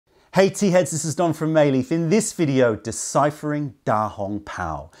Hey tea heads, this is Don from Mayleaf. In this video, deciphering Da Hong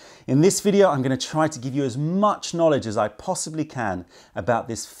Pao. In this video, I'm going to try to give you as much knowledge as I possibly can about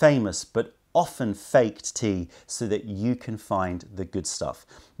this famous but often faked tea so that you can find the good stuff.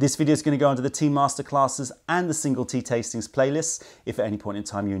 This video is going to go under the tea masterclasses and the single tea tastings playlists. If at any point in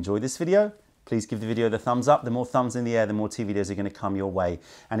time you enjoy this video, please give the video the thumbs up. The more thumbs in the air, the more tea videos are going to come your way.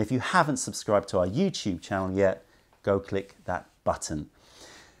 And if you haven't subscribed to our YouTube channel yet, go click that button.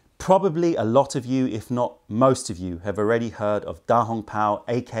 Probably a lot of you, if not most of you, have already heard of Da Hong Pao,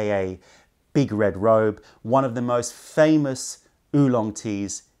 aka Big Red Robe, one of the most famous oolong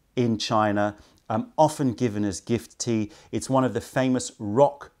teas in China, often given as gift tea. It's one of the famous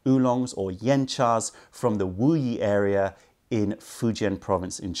rock oolongs or yanchas from the Wuyi area in Fujian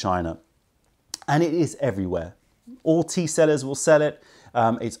province in China. And it is everywhere. All tea sellers will sell it.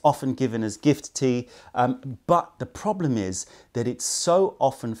 It's often given as gift tea, but the problem is that it's so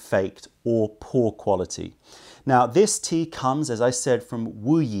often faked or poor quality. Now, this tea comes, as I said, from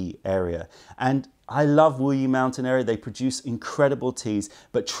Wuyi area, and I love Wuyi mountain area. They produce incredible teas,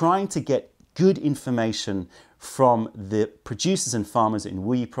 but trying to get good information from the producers and farmers in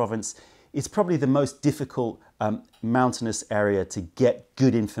Wuyi province is probably the most difficult mountainous area to get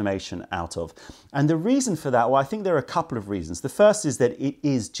good information out of. And the reason for that, well, I think there are a couple of reasons. The first is that it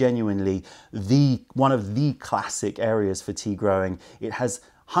is genuinely one of the classic areas for tea growing. It has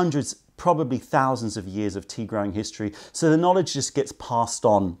hundreds, probably thousands of years of tea growing history. So the knowledge just gets passed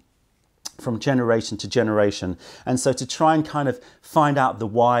on from generation to generation. And so to try and kind of find out the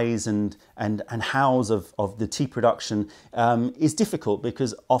whys and hows of the tea production is difficult,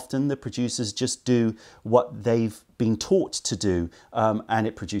 because often the producers just do what they've been taught to do, and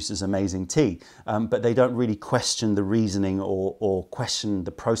it produces amazing tea. But they don't really question the reasoning or question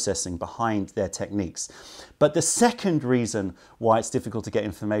the processing behind their techniques. But the second reason why it's difficult to get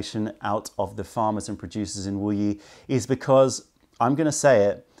information out of the farmers and producers in Wuyi is because, I'm going to say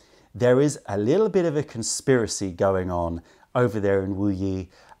it, there is a little bit of a conspiracy going on over there in Wuyi,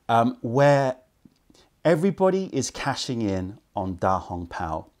 where everybody is cashing in on Da Hong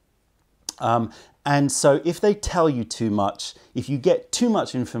Pao. And so if they tell you too much, if you get too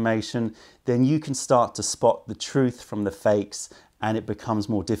much information, then you can start to spot the truth from the fakes, and it becomes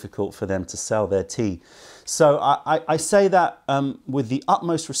more difficult for them to sell their tea. So I say that with the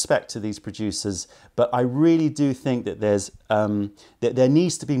utmost respect to these producers, but I really do think that that there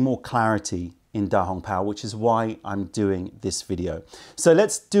needs to be more clarity in Da Hong Pao, which is why I'm doing this video. So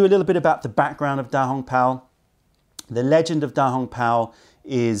let's do a little bit about the background of Da Hong Pao. The legend of Da Hong Pao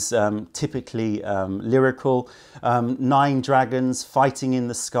is typically lyrical. 9 dragons fighting in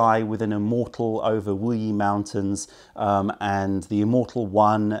the sky with an immortal over Wuyi mountains, and the immortal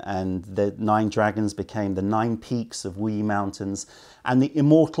won, and the 9 dragons became the 9 peaks of Wuyi mountains, and the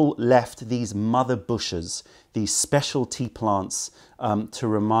immortal left these mother bushes, these special tea plants, to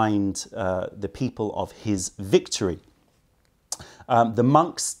remind the people of his victory. The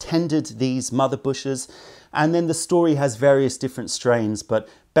monks tended these mother bushes, and then the story has various different strains, but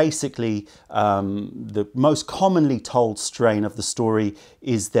basically the most commonly told strain of the story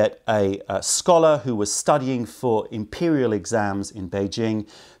is that a scholar who was studying for imperial exams in Beijing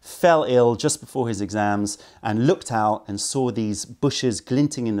fell ill just before his exams and looked out and saw these bushes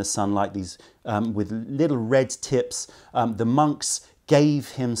glinting in the sunlight, these with little red tips. The monks gave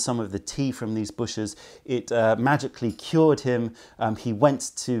him some of the tea from these bushes. It magically cured him. He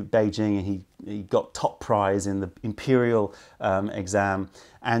went to Beijing and he got top prize in the imperial exam.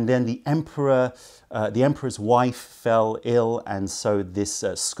 And then the emperor's wife fell ill, and so this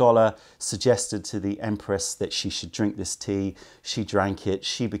scholar suggested to the empress that she should drink this tea. She drank it,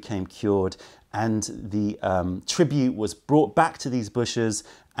 she became cured, and the tribute was brought back to these bushes,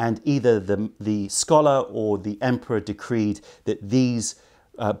 and either the scholar or the emperor decreed that these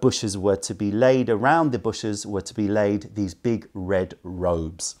bushes were to be laid, around the bushes were to be laid these big red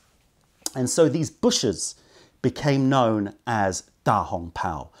robes. And so these bushes became known as Da Hong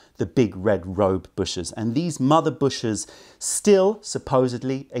Pao, the big red robe bushes. And these mother bushes still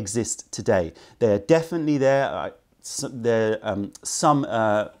supposedly exist today. They are definitely there. There's some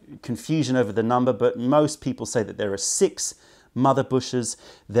confusion over the number, but most people say that there are 6 mother bushes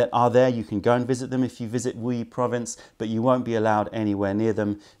that are there. You can go and visit them if you visit Wuyi province, but you won't be allowed anywhere near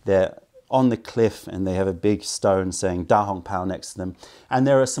them. They're on the cliff, and they have a big stone saying Da Hong Pao next to them. And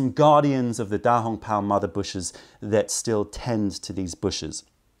there are some guardians of the Da Hong Pao mother bushes that still tend to these bushes.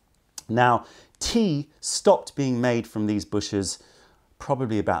 Now, tea stopped being made from these bushes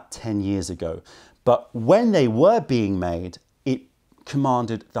probably about 10 years ago. But when they were being made, it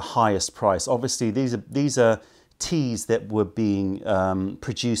commanded the highest price. Obviously, these are teas that were being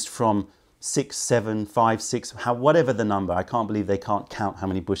produced from 6, 7, 5, 6, whatever the number. I can't believe they can't count how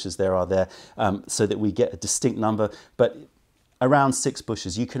many bushes there are there so that we get a distinct number, but around 6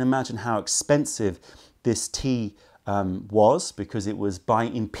 bushes. You can imagine how expensive this tea was, because it was by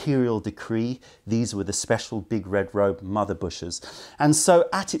imperial decree. These were the special big red robe mother bushes. And so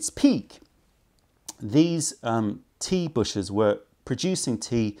at its peak, these tea bushes were producing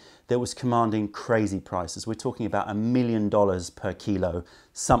tea that was commanding crazy prices. We're talking about $1 million per kilo,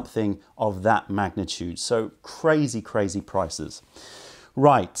 something of that magnitude. So crazy, crazy prices.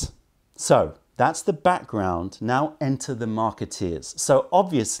 Right, so that's the background. Now enter the marketeers. So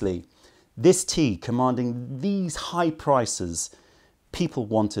obviously, this tea commanding these high prices, people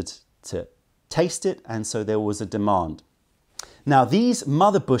wanted to taste it, and so there was a demand. Now these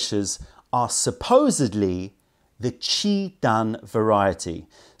mother bushes are supposedly the Chidan variety.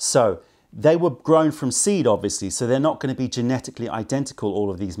 So they were grown from seed, obviously, so they're not going to be genetically identical,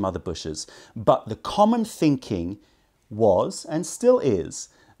 all of these mother bushes. But the common thinking was, and still is,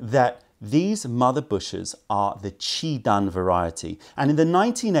 that these mother bushes are the Chidan variety. And in the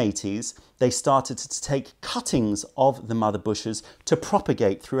 1980s, they started to take cuttings of the mother bushes to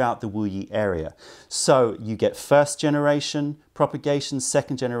propagate throughout the Wuyi area. So you get first generation propagation,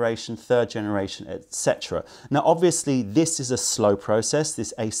 second generation, third generation, etc. Now, obviously, this is a slow process,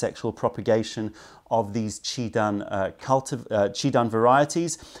 this asexual propagation of these Chidan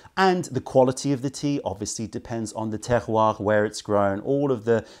varieties, and the quality of the tea obviously depends on the terroir, where it's grown, all of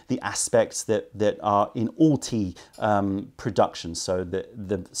the aspects that are in all tea production. So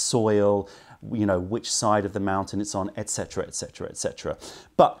the soil, you know, which side of the mountain it's on, etc., etc., etc.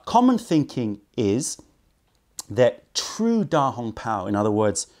 But common thinking is that true Da Hong Pao, in other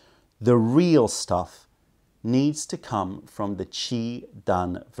words, the real stuff, needs to come from the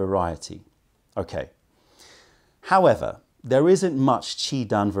Chidan variety. Okay. However, there isn't much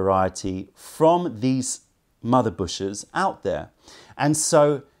Chidan variety from these mother bushes out there. And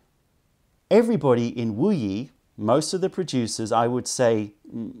so everybody in Wuyi, most of the producers, I would say,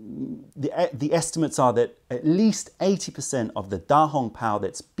 the estimates are that at least 80% of the Da Hong Pao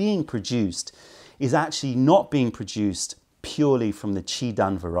that's being produced is actually not being produced purely from the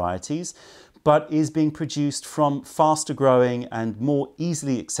Chidan varieties, but is being produced from faster growing and more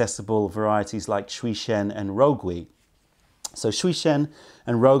easily accessible varieties like Fujian and Wuyi. So Fujian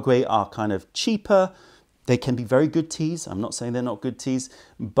and Wuyi are kind of cheaper. They can be very good teas. I'm not saying they're not good teas,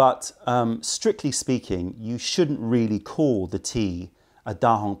 but strictly speaking, you shouldn't really call the tea a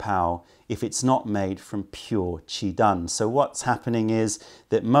Da Hong Pao if it's not made from pure Chidan. So what's happening is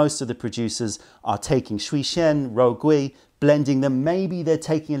that most of the producers are taking Fujian, Wuyi, blending them. Maybe they're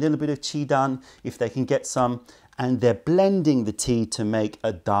taking a little bit of Chidan if they can get some, and they're blending the tea to make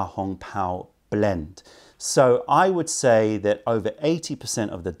a Da Hong Pao blend. So I would say that over 80%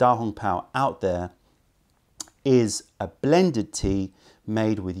 of the Da Hong Pao out there is a blended tea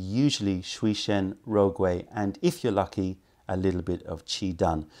made with usually Fujian, Wuyi, and if you're lucky, a little bit of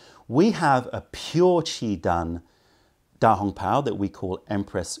Chidan. We have a pure Chidan Da Hong Pao that we call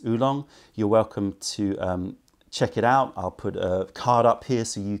Empress Oolong. You're welcome to check it out. I'll put a card up here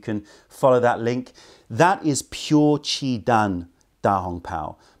so you can follow that link. That is pure Chidan Da Hong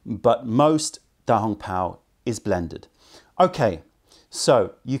Pao, but most Da Hong Pao is blended. Okay,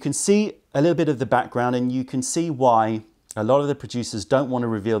 so you can see a little bit of the background, and you can see why a lot of the producers don't want to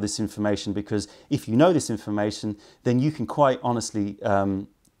reveal this information, because if you know this information, then you can quite honestly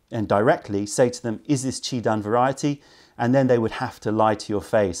and directly say to them, is this Chidan variety? And then they would have to lie to your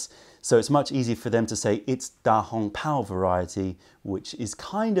face. So it's much easier for them to say it's Da Hong Pao variety, which is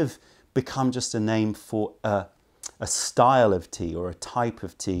kind of become just a name for a style of tea or a type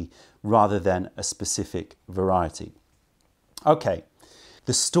of tea rather than a specific variety. Okay,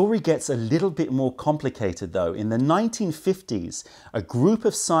 the story gets a little bit more complicated though. In the 1950s, a group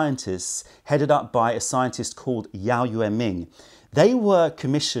of scientists headed up by a scientist called Yao Yueming, they were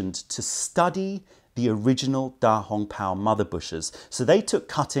commissioned to study the original Da Hong Pao mother bushes. So they took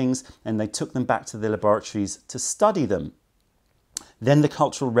cuttings and they took them back to the laboratories to study them. Then the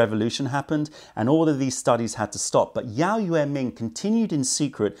Cultural Revolution happened and all of these studies had to stop. But Yao Yueming continued in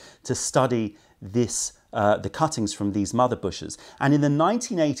secret to study the cuttings from these mother bushes. And in the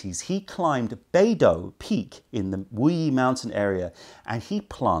 1980s, he climbed Beidou Peak in the Wuyi mountain area and he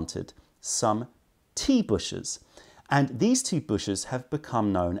planted some tea bushes. And these tea bushes have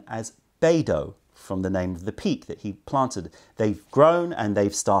become known as Beidou, from the name of the peak that he planted. They've grown and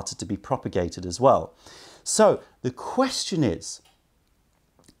they've started to be propagated as well. So the question is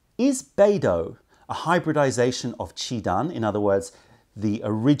Beidou a hybridization of Chidan? In other words, The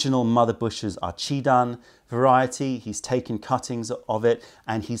original mother bushes are Chidan variety. He's taken cuttings of it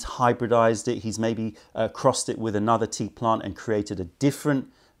and he's hybridized it. He's maybe crossed it with another tea plant and created a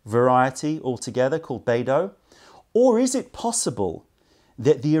different variety altogether called Beidou. Or is it possible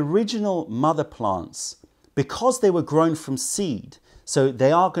that the original mother plants, because they were grown from seed, so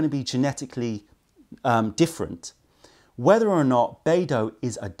they are going to be genetically different, whether or not Beidou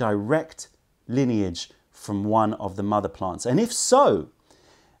is a direct lineage from one of the mother plants? And if so,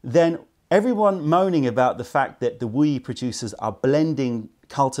 then everyone moaning about the fact that the Wuyi producers are blending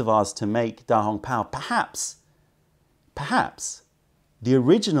cultivars to make Da Hong Pao, perhaps the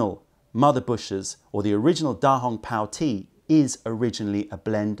original mother bushes or the original Da Hong Pao tea is originally a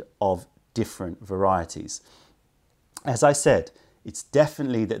blend of different varieties. As I said, it's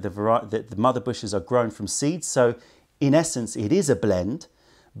definitely that the mother bushes are grown from seeds, so in essence it is a blend,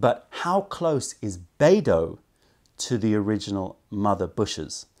 but how close is Beidou to the original mother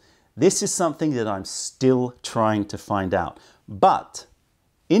bushes? This is something that I'm still trying to find out. But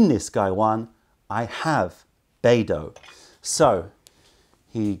in this Gaiwan, I have Beidou. So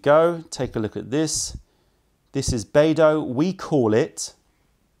here you go, take a look at this. This is Beidou. We call it,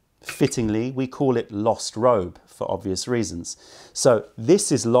 fittingly, we call it Lost Robe for obvious reasons. So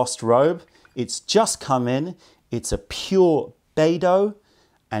this is Lost Robe. It's just come in. It's a pure Beidou.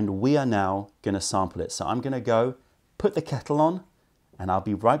 And we are now going to sample it. So I'm going to go put the kettle on and I'll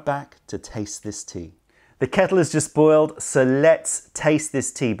be right back to taste this tea. The kettle is just boiled, so let's taste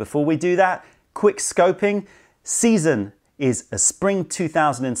this tea. Before we do that, quick scoping. Season is a spring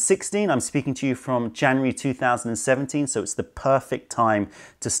 2016. I'm speaking to you from January 2017, so it's the perfect time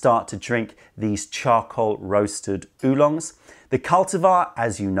to start to drink these charcoal roasted oolongs. The cultivar,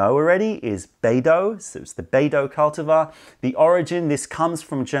 as you know already, is Beidou, so it's the Beidou cultivar. The origin, this comes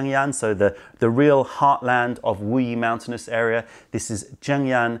from Zhengyan, so the real heartland of Wuyi mountainous area. This is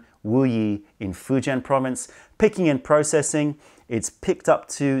Zhengyan, Wuyi in Fujian province. Picking and processing, it's picked up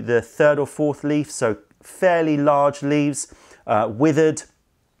to the 3rd or 4th leaf, so fairly large leaves, withered,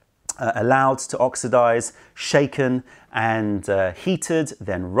 allowed to oxidize, shaken and heated,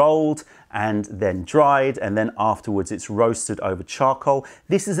 then rolled and then dried, and then afterwards it's roasted over charcoal.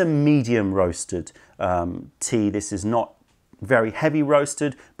 This is a medium roasted tea. This is not very heavy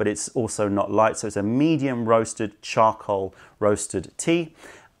roasted, but it's also not light, so it's a medium roasted charcoal roasted tea.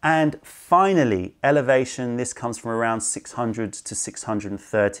 And finally, elevation, this comes from around 600 to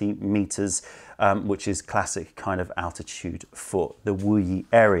 630 meters, which is classic kind of altitude for the Wuyi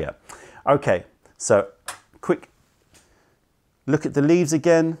area. Okay, so quick look at the leaves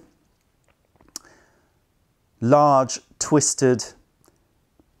again. Large, twisted,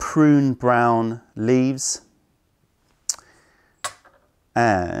 prune brown leaves.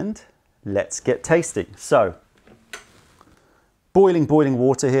 And let's get tasting. So, boiling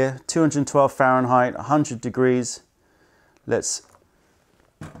water here, 212 Fahrenheit, 100 degrees. Let's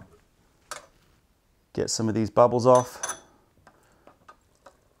get some of these bubbles off.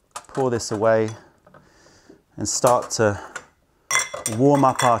 Pour this away and start to warm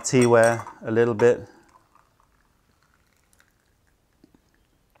up our teaware a little bit.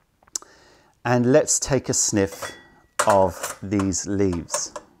 And let's take a sniff of these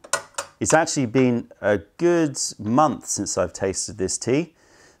leaves. It's actually been a good month since I've tasted this tea,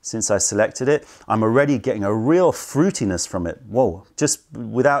 since I selected it. I'm already getting a real fruitiness from it. Whoa, just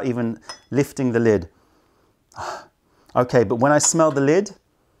without even lifting the lid. Okay, but when I smell the lid,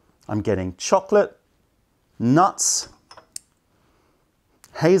 I'm getting chocolate, nuts,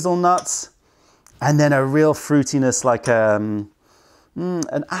 hazelnuts, and then a real fruitiness like an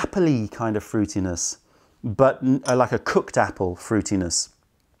apple-y kind of fruitiness, but like a cooked apple fruitiness.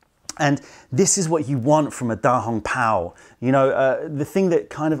 And this is what you want from a Da Hong Pao. You know, the thing that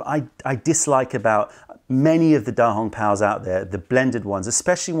kind of I dislike about many of the Da Hong Paos out there, the blended ones,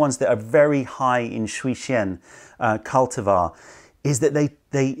 especially ones that are very high in Fujian cultivar, is that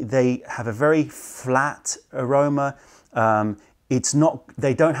they have a very flat aroma.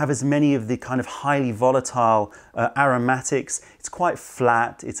 They don't have as many of the kind of highly volatile aromatics. It's quite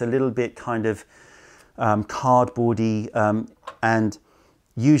flat. It's a little bit kind of cardboardy and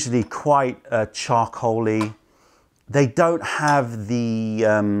usually quite charcoaly. They don't have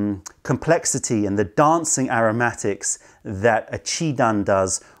the complexity and the dancing aromatics that a Chidan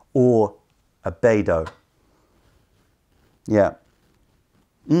does or a Beidou. Yeah.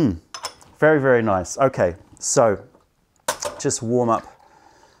 Very, very nice. Okay, so just warm up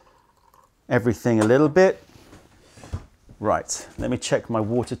everything a little bit. Right, let me check my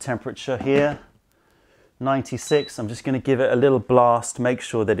water temperature here. 96. I'm just going to give it a little blast, make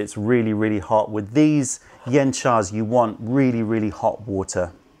sure that it's really, really hot. With these yanchas, you want really, really hot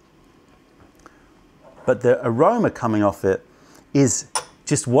water. But the aroma coming off it is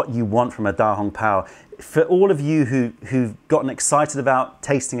just what you want from a Da Hong Pao. For all of you who've gotten excited about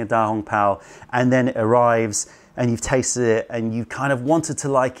tasting a Da Hong Pao and then it arrives and you've tasted it and you kind of wanted to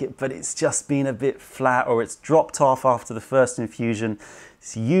like it, but it's just been a bit flat or it's dropped off after the first infusion,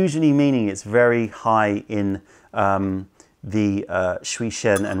 it's usually meaning it's very high in the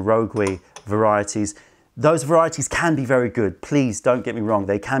Fujian and Wuyi varieties. Those varieties can be very good. Please don't get me wrong,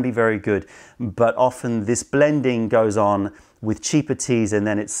 they can be very good, but often this blending goes on with cheaper teas and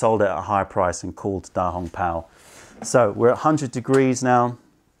then it's sold at a higher price and called Da Hong Pao. So we're at 100 degrees now.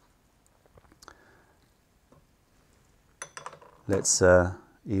 Let's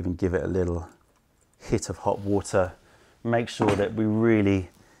even give it a little hit of hot water. Make sure that we really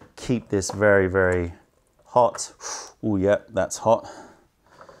keep this very, very hot. Oh yeah, that's hot.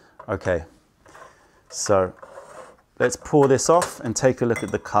 Okay, so let's pour this off and take a look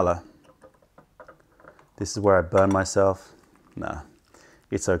at the color. This is where I burn myself. Nah,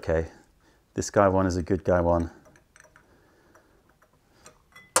 it's okay. This guy one is a good guy one.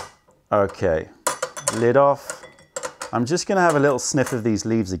 Okay, lid off. I'm just gonna have a little sniff of these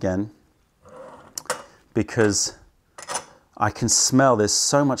leaves again because I can smell there's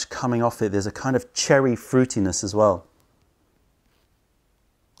so much coming off it. There's a kind of cherry fruitiness as well.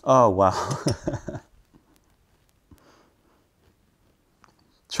 Oh, wow.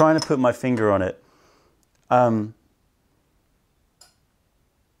 Trying to put my finger on it.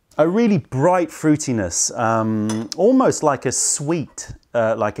 A really bright fruitiness, almost like a sweet,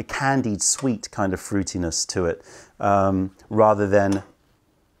 like a candied sweet kind of fruitiness to it, rather than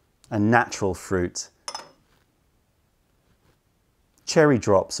a natural fruit. Cherry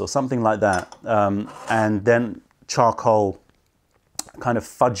drops or something like that, and then charcoal, kind of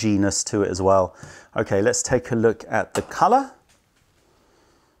fudginess to it as well. Okay, let's take a look at the color.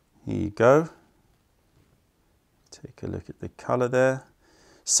 Here you go. Take a look at the color there.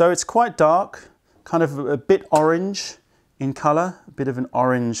 So it's quite dark, kind of a bit orange in color, a bit of an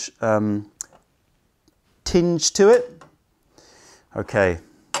orange tinge to it. Okay,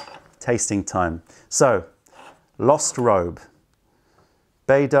 tasting time. So, Lost Robe.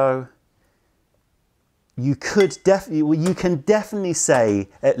 Beidou, you can definitely say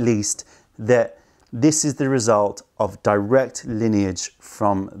at least that this is the result of direct lineage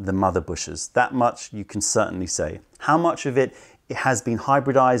from the mother bushes. That much you can certainly say. How much of it has been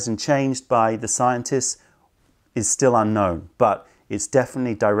hybridized and changed by the scientists is still unknown, but it's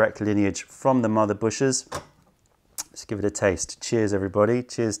definitely direct lineage from the mother bushes. Let's give it a taste. Cheers, everybody.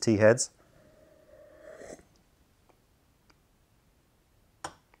 Cheers, tea heads.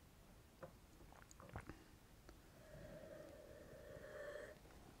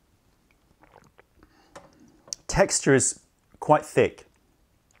 Texture is quite thick.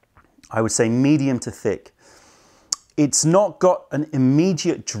 I would say medium to thick. It's not got an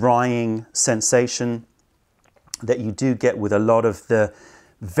immediate drying sensation that you do get with a lot of the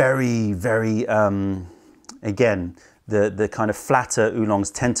very, very, again, the kind of flatter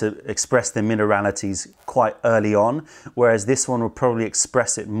oolongs tend to express their mineralities quite early on, whereas this one will probably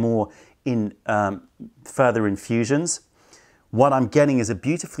express it more in further infusions. What I'm getting is a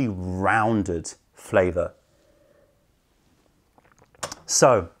beautifully rounded flavor.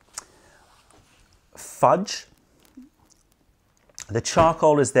 So, fudge. The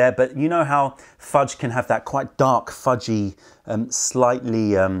charcoal is there, but you know how fudge can have that quite dark, fudgy,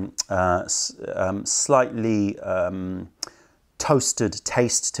 slightly toasted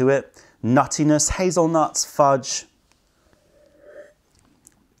taste to it. Nuttiness, hazelnuts, fudge.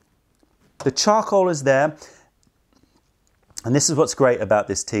 The charcoal is there, and this is what's great about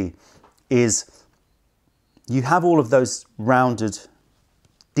this tea, is you have all of those rounded,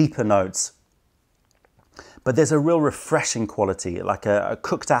 deeper notes, but there's a real refreshing quality, like a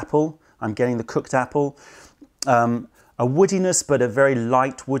cooked apple. I'm getting the cooked apple. A woodiness, but a very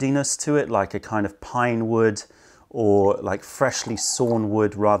light woodiness to it, like a kind of pine wood or like freshly sawn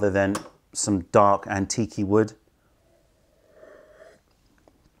wood rather than some dark antique wood.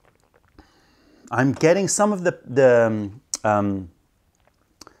 I'm getting some of the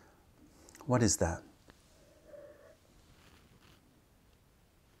what is that?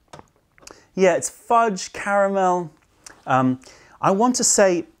 Yeah, it's fudge, caramel. I want to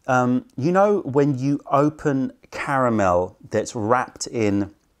say, you know, when you open caramel that's wrapped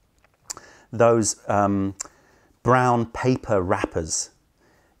in those brown paper wrappers,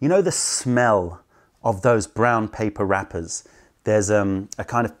 you know the smell of those brown paper wrappers. There's a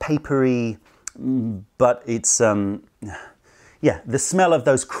kind of papery but it's, yeah, the smell of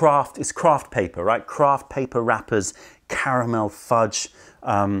those it's craft paper, right? Craft paper wrappers, caramel fudge.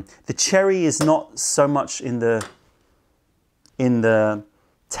 The cherry is not so much in the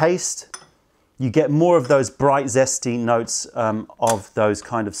taste. You get more of those bright, zesty notes of those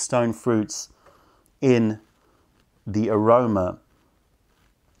kind of stone fruits in the aroma.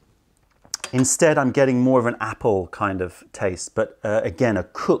 Instead, I'm getting more of an apple kind of taste, but again, a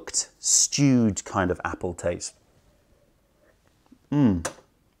cooked, stewed kind of apple taste.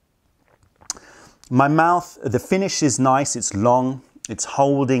 My mouth, the finish is nice, it's long, it's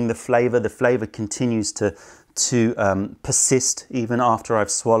holding the flavor. The flavor continues to persist even after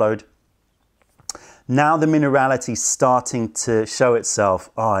I've swallowed. Now the minerality is starting to show itself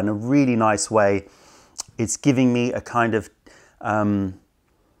in a really nice way. It's giving me a kind of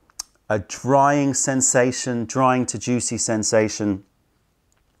a drying sensation, drying to juicy sensation.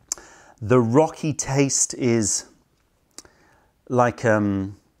 The rocky taste is like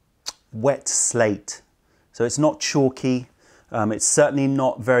wet slate. So it's not chalky. It's certainly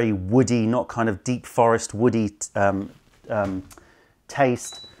not very woody, not kind of deep forest woody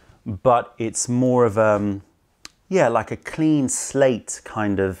taste, but it's more of yeah, like a clean slate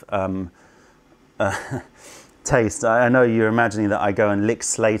kind of taste. I know you're imagining that I go and lick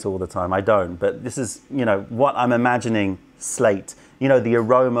slate all the time. I don't, but this is, you know, what I'm imagining slate. You know, the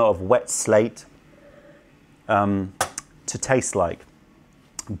aroma of wet slate to taste like.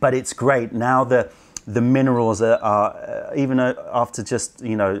 But it's great. Now the minerals are even after just,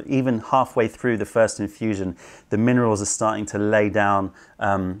 you know, even halfway through the first infusion, the minerals are starting to lay down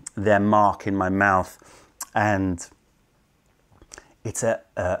their mark in my mouth. And it's a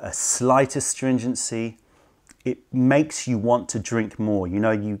slight astringency. It makes you want to drink more. You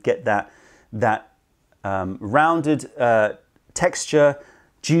know, you get that rounded texture,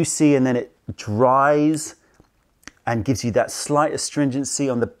 juicy, and then it dries and gives you that slight astringency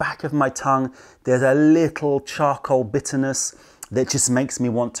on the back of my tongue. There's a little charcoal bitterness that just makes me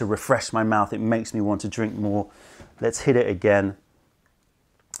want to refresh my mouth. It makes me want to drink more. Let's hit it again.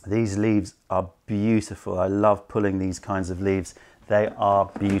 These leaves are beautiful. I love pulling these kinds of leaves. They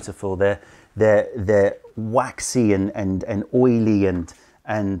are beautiful. They're waxy and oily and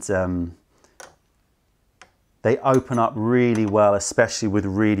they open up really well, especially with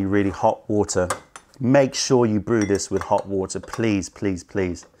really, really hot water. Make sure you brew this with hot water, please, please,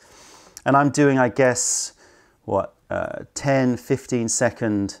 please. And I'm doing, I guess, what, 10, 15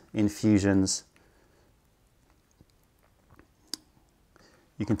 second infusions.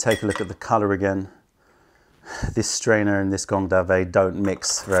 You can take a look at the color again. This strainer and this Gong Dave don't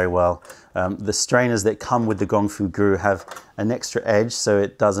mix very well. The strainers that come with the Gong Fu Guru have an extra edge so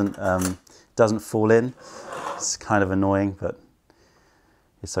it doesn't fall in. It's kind of annoying, but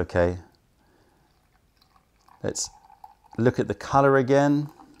it's okay. Let's look at the color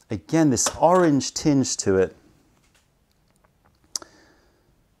again. Again, this orange tinge to it.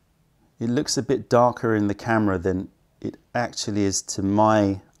 It looks a bit darker in the camera than it actually is to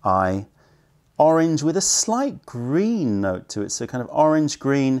my eye. Orange with a slight green note to it. So kind of orange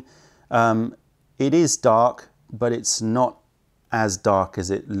green. It is dark, but it's not as dark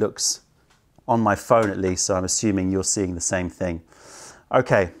as it looks on my phone at least. So I'm assuming you're seeing the same thing.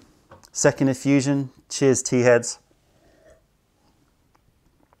 Okay, second infusion. Cheers, tea heads.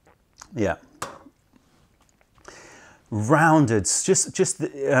 Yeah. Rounded, just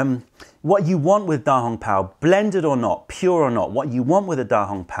what you want with Da Hong Pao, blended or not, pure or not, what you want with a Da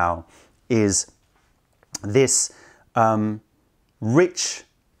Hong Pao is this rich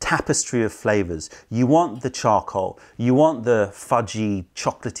tapestry of flavors. You want the charcoal, you want the fudgy,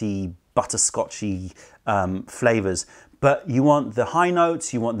 chocolatey, butterscotchy flavors, but you want the high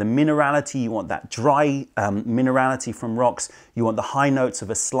notes, you want the minerality, you want that dry minerality from rocks, you want the high notes of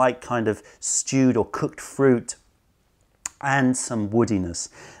a slight kind of stewed or cooked fruit, and some woodiness.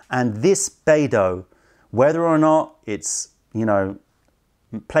 And this Beidou, whether or not it's, you know,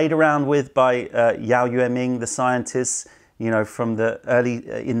 played around with by Yao Yueming, the scientists, you know, from the early,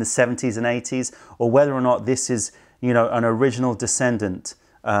 in the 70s and 80s, or whether or not this is, you know, an original descendant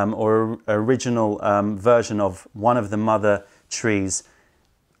or original version of one of the mother trees,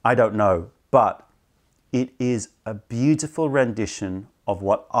 I don't know. But it is a beautiful rendition of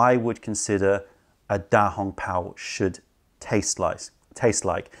what I would consider a Da Hong Pao should taste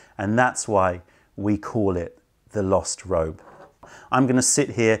like. And that's why we call it the Lost Robe. I'm going to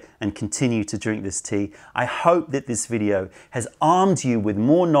sit here and continue to drink this tea. I hope that this video has armed you with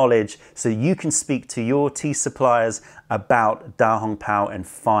more knowledge so you can speak to your tea suppliers about Da Hong Pao and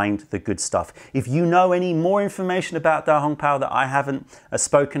find the good stuff. If you know any more information about Da Hong Pao that I haven't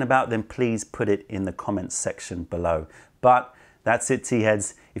spoken about, then please put it in the comments section below. But that's it, tea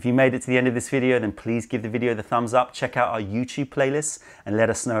heads. If you made it to the end of this video, then please give the video the thumbs up. Check out our YouTube playlists and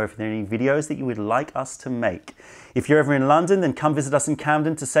let us know if there are any videos that you would like us to make. If you're ever in London, then come visit us in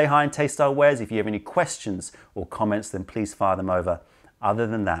Camden to say hi and taste our wares. If you have any questions or comments, then please fire them over. Other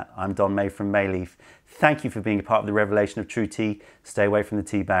than that, I'm Don May from Mayleaf. Thank you for being a part of the revelation of true tea. Stay away from the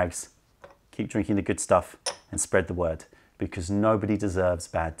tea bags. Keep drinking the good stuff and spread the word, because nobody deserves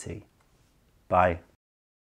bad tea. Bye.